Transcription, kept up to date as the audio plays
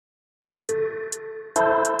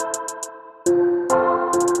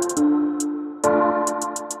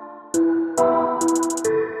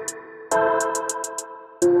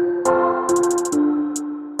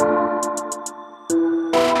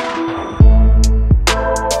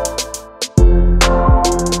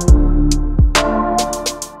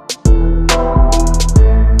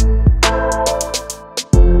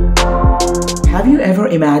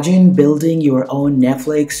Imagine building your own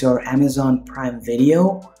Netflix or Amazon Prime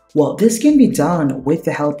Video. Well, this can be done with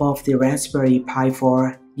the help of the Raspberry Pi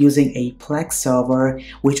 4 using a Plex server,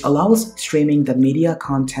 which allows streaming the media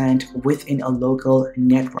content within a local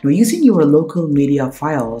network. Now, using your local media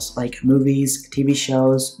files like movies, TV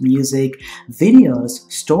shows, music,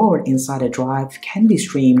 videos stored inside a drive can be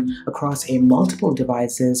streamed across multiple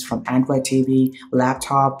devices from Android TV,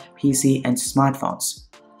 laptop, PC, and smartphones.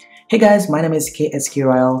 Hey guys, my name is KSK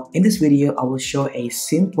Royal. In this video, I will show a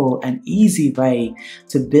simple and easy way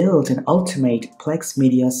to build an ultimate Plex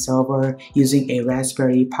Media server using a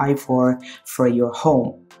Raspberry Pi 4 for your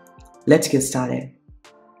home. Let's get started.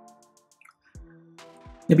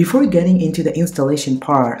 Now, before getting into the installation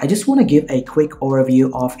part, I just want to give a quick overview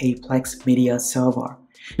of a Plex Media server.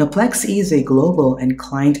 Now, Plex is a global and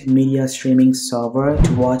client media streaming server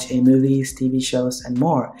to watch movies, TV shows, and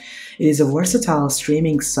more. It is a versatile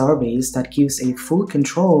streaming service that gives a full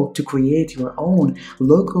control to create your own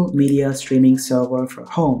local media streaming server for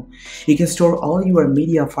home. You can store all your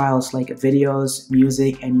media files like videos,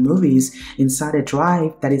 music, and movies inside a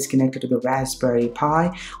drive that is connected to the Raspberry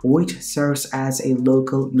Pi, which serves as a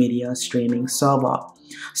local media streaming server.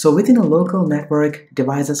 So within a local network,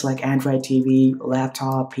 devices like Android TV,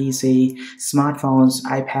 laptop, PC, smartphones,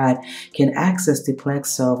 iPad can access the Plex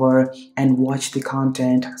server and watch the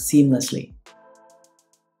content seamlessly.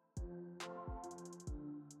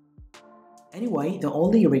 Anyway, the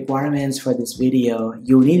only requirements for this video,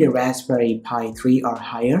 you need a Raspberry Pi 3 or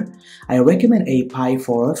higher. I recommend a Pi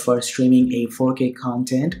 4 for streaming a 4K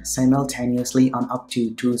content simultaneously on up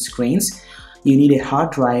to 2 screens. You need a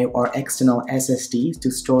hard drive or external SSD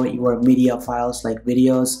to store your media files like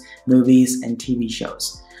videos, movies, and TV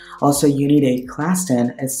shows. Also, you need a Class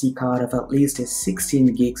 10 SD card of at least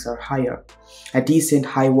 16 gigs or higher, a decent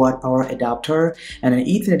high-watt power adapter, and an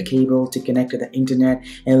Ethernet cable to connect to the internet.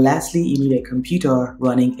 And lastly, you need a computer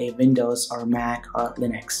running a Windows or Mac or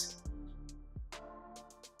Linux.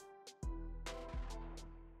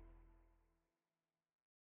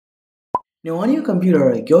 Now on your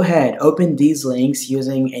computer, go ahead, open these links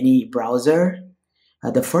using any browser.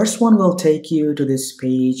 The first one will take you to this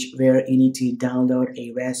page where you need to download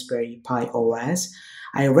a Raspberry Pi OS.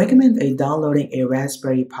 I recommend downloading a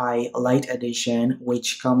Raspberry Pi Lite Edition,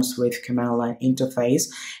 which comes with command line interface.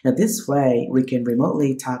 Now this way, we can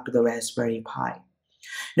remotely talk to the Raspberry Pi.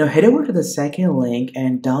 Now head over to the second link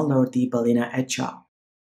and download the Balena Etcher.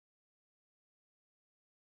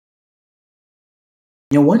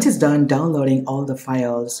 Now once it's done downloading all the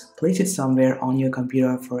files, place it somewhere on your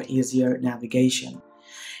computer for easier navigation.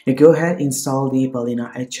 Now go ahead and install the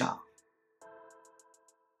Balena Etcher.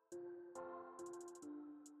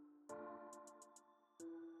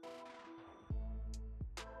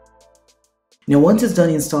 Now once it's done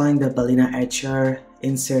installing the Balena Etcher,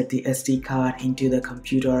 insert the SD card into the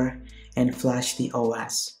computer and flash the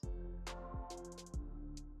OS.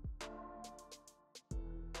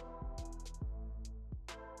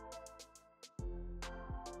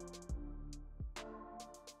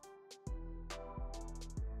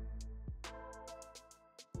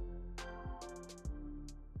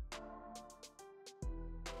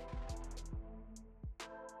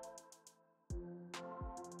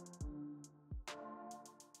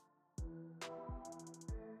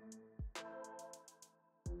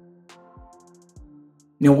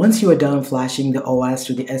 Now once you are done flashing the OS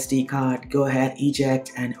to the SD card, go ahead,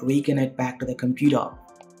 eject and reconnect back to the computer.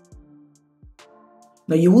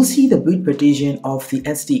 Now you will see the boot partition of the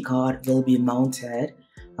SD card will be mounted.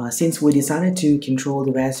 Since we decided to control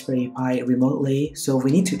the Raspberry Pi remotely, so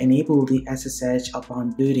we need to enable the SSH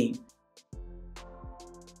upon booting.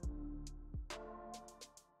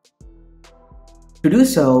 To do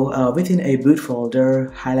so, within a boot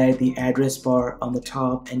folder, highlight the address bar on the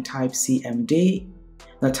top and type cmd.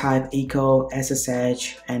 Now type echo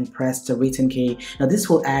SSH and press the return key. Now this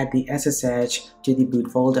will add the SSH to the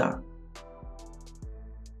boot folder.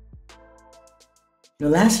 Now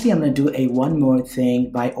lastly, I'm going to do one more thing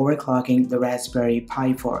by overclocking the Raspberry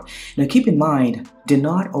Pi 4. Now keep in mind, do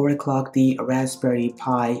not overclock the Raspberry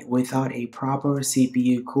Pi without a proper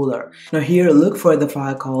CPU cooler. Now here, look for the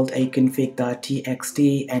file called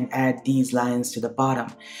config.txt and add these lines to the bottom.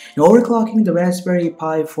 Now overclocking the Raspberry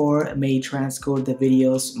Pi 4 may transcode the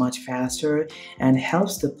videos much faster and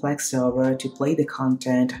helps the Plex server to play the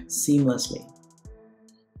content seamlessly.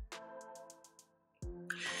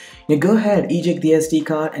 Now go ahead, eject the SD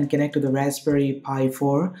card and connect to the Raspberry Pi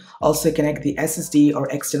 4. Also connect the SSD or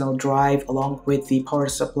external drive along with the power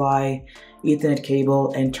supply, Ethernet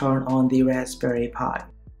cable, and turn on the Raspberry Pi.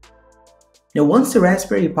 Now, once the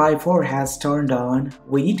Raspberry Pi 4 has turned on,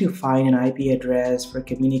 we need to find an IP address for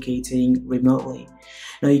communicating remotely.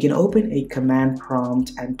 Now, you can open a command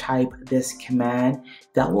prompt and type this command.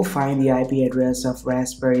 That will find the IP address of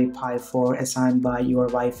Raspberry Pi 4 assigned by your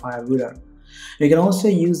Wi-Fi router. You can also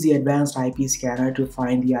use the advanced IP scanner to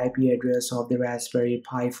find the IP address of the Raspberry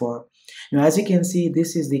Pi 4. Now, as you can see,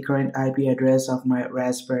 this is the current IP address of my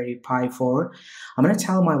Raspberry Pi 4. I'm going to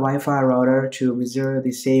tell my Wi-Fi router to reserve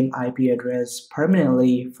the same IP address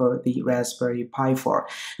permanently for the Raspberry Pi 4.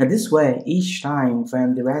 Now, this way, each time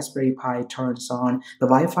when the Raspberry Pi turns on, the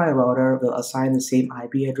Wi-Fi router will assign the same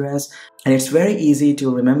IP address. And it's very easy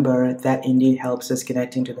to remember. That indeed helps us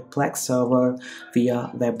connecting to the Plex server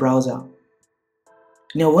via web browser.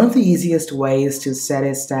 Now, one of the easiest ways to set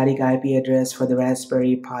a static IP address for the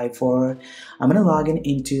Raspberry Pi 4, I'm going to log in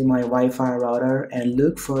into my Wi-Fi router and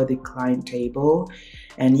look for the client table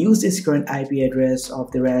and use this current IP address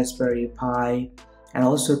of the Raspberry Pi and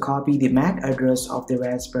also copy the MAC address of the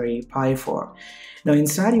Raspberry Pi 4. Now,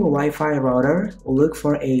 inside your Wi-Fi router, look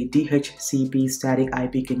for a DHCP static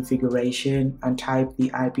IP configuration and type the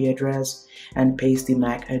IP address and paste the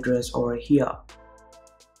MAC address over here.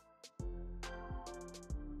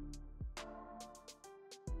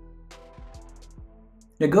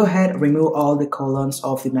 Now go ahead, remove all the colons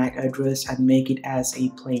of the MAC address and make it as a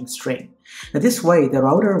plain string. Now this way, the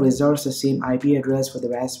router reserves the same IP address for the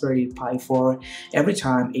Raspberry Pi 4 every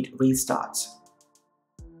time it restarts.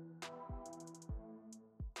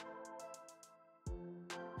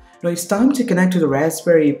 Now it's time to connect to the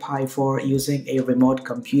Raspberry Pi 4 using a remote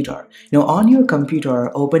computer. Now on your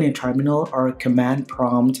computer, open a terminal or command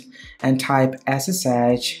prompt and type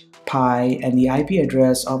SSH Pi and the IP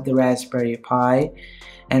address of the Raspberry Pi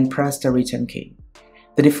and press the return key.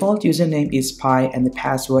 The default username is Pi and the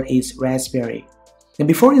password is Raspberry. Now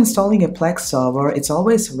before installing a Plex server, it's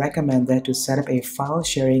always recommended to set up a file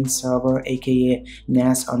sharing server aka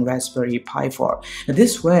NAS on Raspberry Pi 4. Now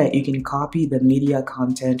this way you can copy the media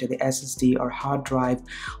content to the SSD or hard drive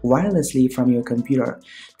wirelessly from your computer.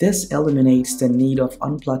 This eliminates the need of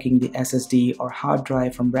unplugging the SSD or hard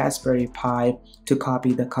drive from Raspberry Pi to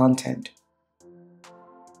copy the content.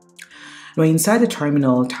 Now inside the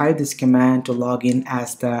terminal, type this command to log in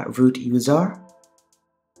as the root user.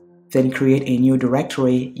 Then create a new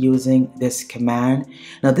directory using this command.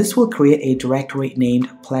 Now this will create a directory named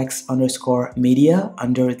Plex_Media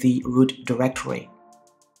under the root directory.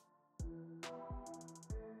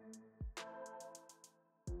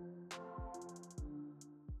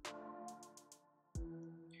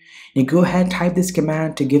 Now go ahead, type this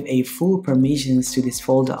command to give a full permissions to this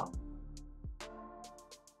folder.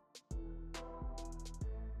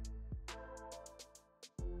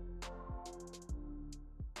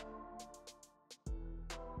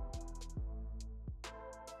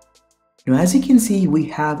 Now as you can see, we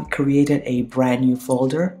have created a brand new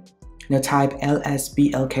folder. Now type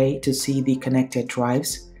lsblk to see the connected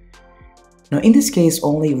drives. Now in this case,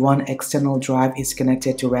 only one external drive is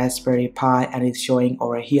connected to Raspberry Pi and it's showing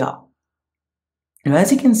over here. Now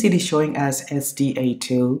as you can see, it is showing as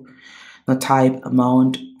SDA2. Now type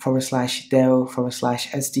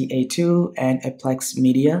mount/dev/SDA2 and a Plex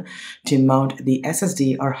Media to mount the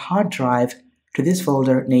SSD or hard drive to this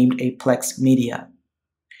folder named a Plex Media.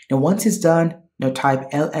 Now once it's done, now type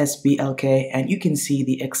lsblk and you can see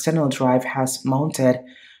the external drive has mounted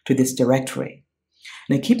to this directory.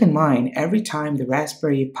 Now keep in mind, every time the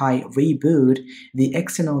Raspberry Pi reboot, the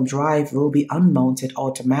external drive will be unmounted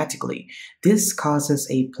automatically. This causes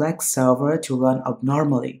a Plex server to run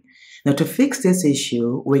abnormally. Now to fix this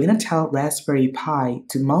issue, we're going to tell Raspberry Pi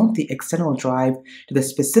to mount the external drive to the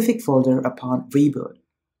specific folder upon reboot.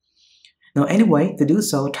 Now anyway, to do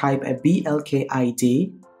so, type a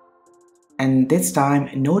blkid. And this time,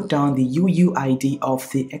 note down the UUID of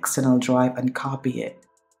the external drive and copy it.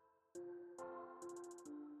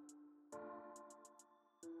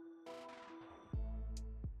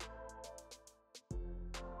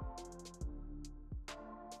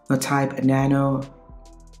 Now type nano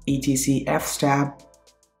etc fstab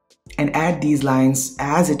and add these lines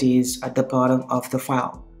as it is at the bottom of the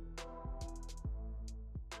file.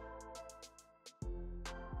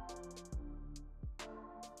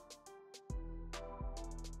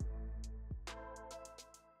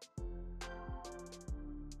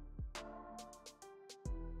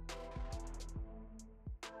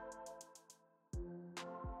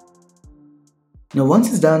 Now once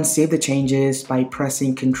it's done, save the changes by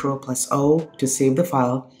pressing Ctrl+O to save the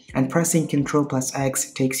file, and pressing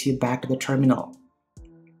Ctrl+X takes you back to the terminal.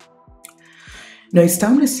 Now it's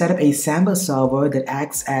time to set up a Samba server that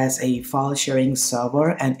acts as a file sharing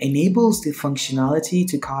server and enables the functionality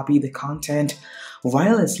to copy the content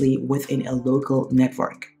wirelessly within a local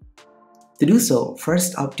network. To do so,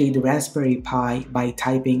 first update the Raspberry Pi by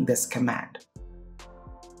typing this command.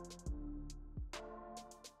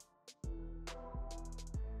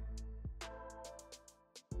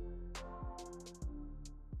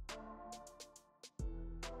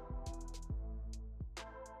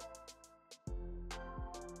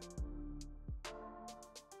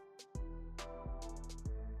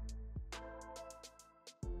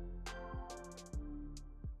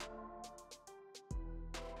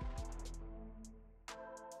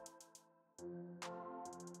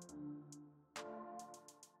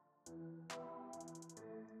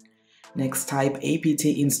 Next, type apt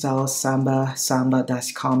install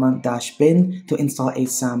samba-common-bin to install a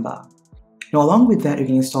Samba. Now, along with that, you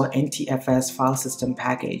can install NTFS file system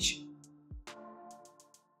package.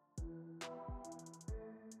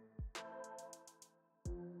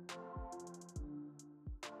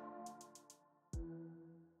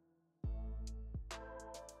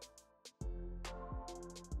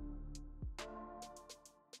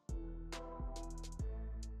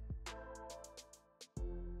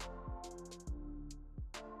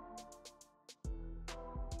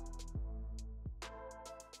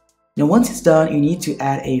 Now once it's done, you need to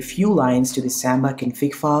add a few lines to the Samba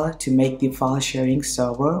config file to make the file sharing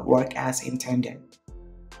server work as intended.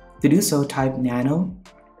 To do so, type nano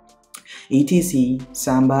etc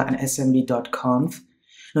samba and smd.conf.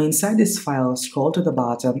 Now inside this file, scroll to the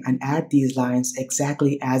bottom and add these lines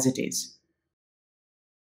exactly as it is.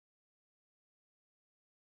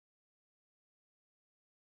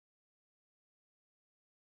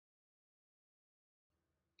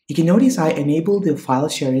 You can notice I enabled the file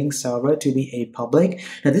sharing server to be a public.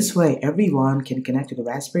 Now this way, everyone can connect to the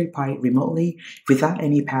Raspberry Pi remotely without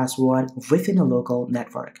any password within a local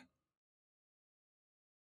network.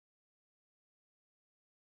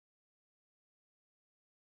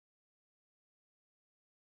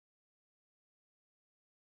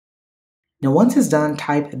 Now once it's done,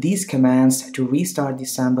 type these commands to restart the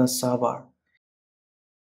Samba server.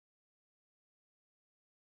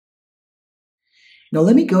 Now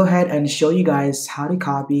let me go ahead and show you guys how to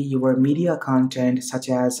copy your media content such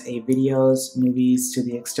as videos, movies to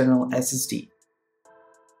the external SSD.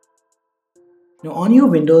 Now on your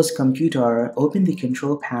Windows computer, open the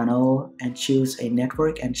control panel and choose a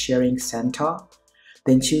network and sharing center.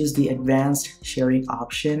 Then choose the advanced sharing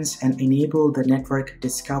options and enable the network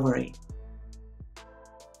discovery.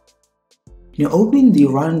 Now open the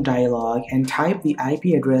Run dialog and type the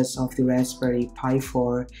IP address of the Raspberry Pi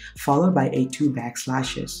 4 followed by a 2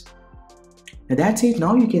 backslashes. Now that's it.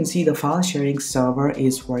 Now you can see the file sharing server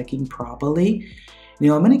is working properly.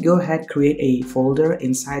 Now I'm going to go ahead and create a folder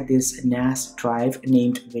inside this NAS drive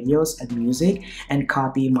named Videos and Music and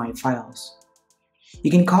copy my files.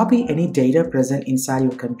 You can copy any data present inside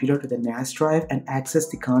your computer to the NAS drive and access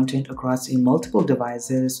the content across multiple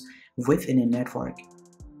devices within a network.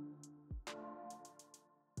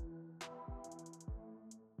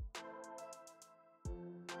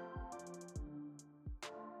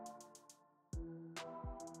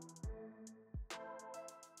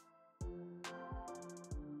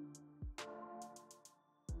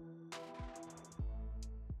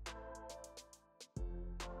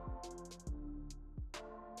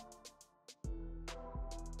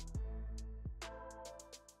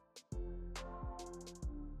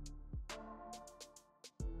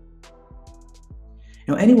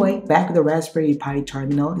 Now anyway, back to the Raspberry Pi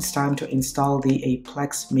terminal, it's time to install the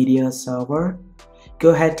Plex Media server. Go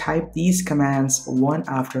ahead, type these commands one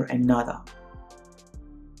after another.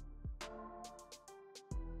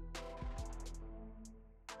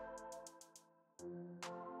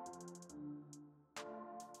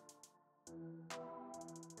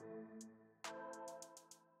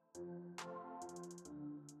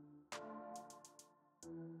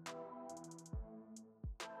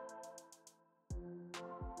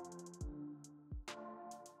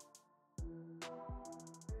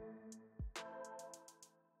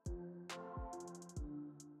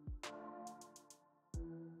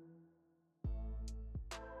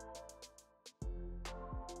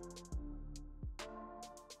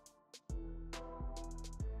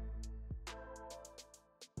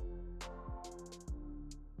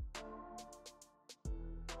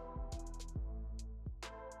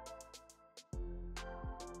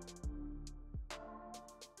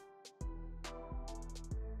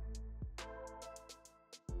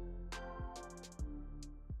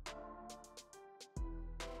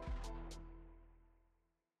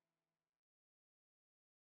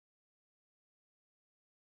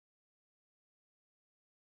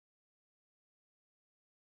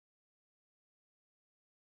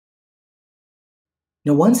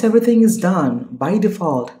 Now once everything is done, by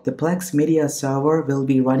default, the Plex Media server will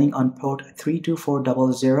be running on port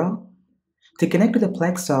 32400. To connect to the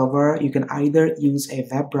Plex server, you can either use a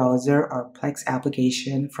web browser or Plex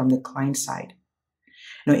application from the client side.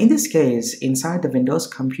 Now in this case, inside the Windows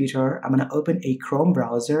computer, I'm going to open a Chrome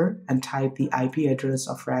browser and type the IP address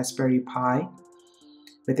of Raspberry Pi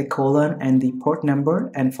with a colon and the port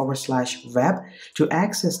number and /web to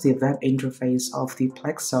access the web interface of the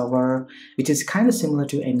Plex server, which is kind of similar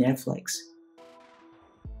to a Netflix.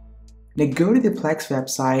 Now go to the Plex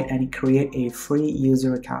website and create a free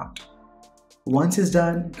user account. Once it's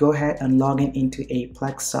done, go ahead and log in into a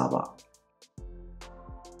Plex server.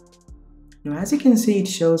 Now as you can see, it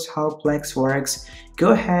shows how Plex works.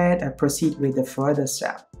 Go ahead and proceed with the further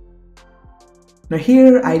step. Now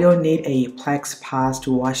here, I don't need a Plex pass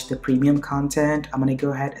to watch the premium content. I'm going to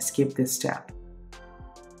go ahead and skip this step.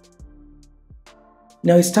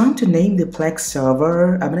 Now it's time to name the Plex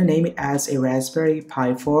server. I'm going to name it as a Raspberry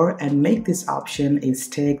Pi 4 and make this option is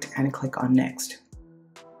ticked and click on next.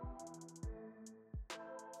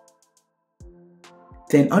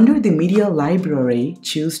 Then under the media library,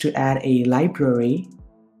 choose to add a library,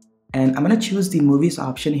 and I'm going to choose the movies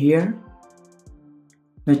option here.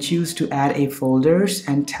 Now choose to add a folders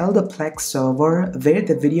and tell the Plex server where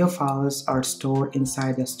the video files are stored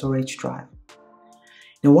inside the storage drive.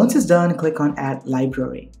 Now once it's done, click on add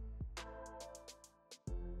library.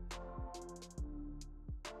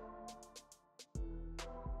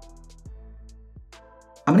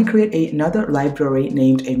 I'm going to create another library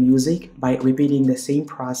named a music by repeating the same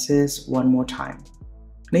process one more time.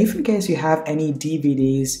 Now if in case you have any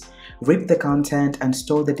DVDs, rip the content and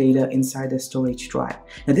store the data inside the storage drive.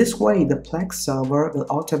 Now this way, the Plex server will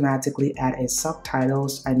automatically add a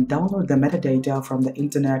subtitles and download the metadata from the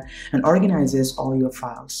internet and organizes all your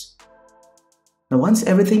files. Now once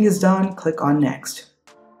everything is done, click on next.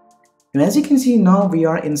 And as you can see, now we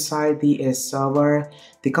are inside the server.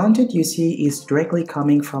 The content you see is directly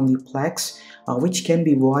coming from the Plex, which can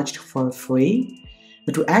be watched for free.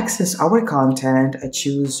 But to access our content,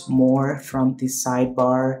 choose more from the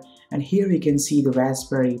sidebar, and here you can see the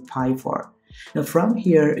Raspberry Pi 4. Now from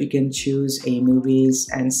here, you can choose a movies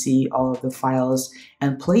and see all of the files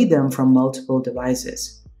and play them from multiple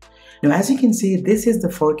devices. Now as you can see, this is the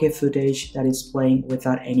 4K footage that is playing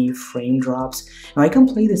without any frame drops. Now I can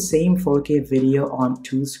play the same 4K video on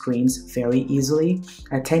 2 screens very easily,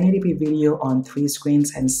 a 1080p video on 3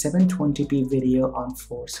 screens and 720p video on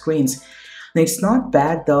 4 screens. Now it's not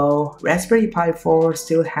bad though. Raspberry Pi 4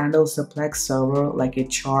 still handles the Plex server like a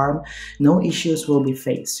charm. No issues will be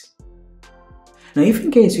faced. Now if in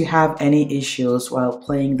case you have any issues while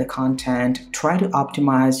playing the content, try to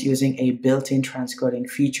optimize using a built-in transcoding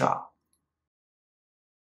feature.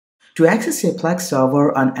 To access a Plex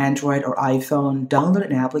server on Android or iPhone, download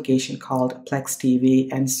an application called Plex TV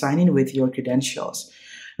and sign in with your credentials.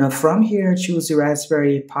 Now from here, choose the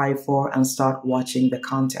Raspberry Pi 4 and start watching the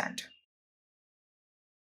content.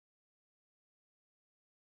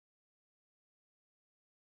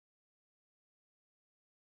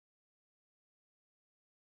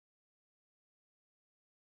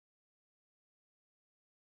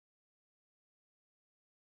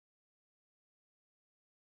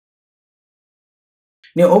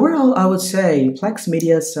 Now overall, I would say Plex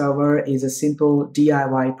Media Server is a simple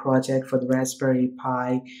DIY project for the Raspberry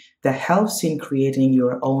Pi that helps in creating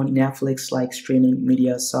your own Netflix-like streaming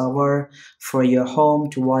media server for your home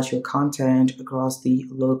to watch your content across the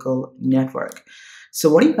local network. So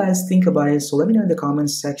what do you guys think about it? So let me know in the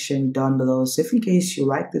comments section down below. So if in case you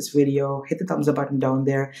like this video, hit the thumbs up button down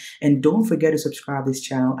there and don't forget to subscribe to this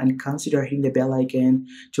channel and consider hitting the bell icon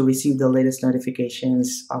to receive the latest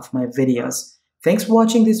notifications of my videos. Thanks for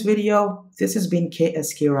watching this video. This has been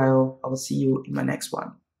KSK Ryle. I will see you in my next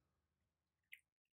one.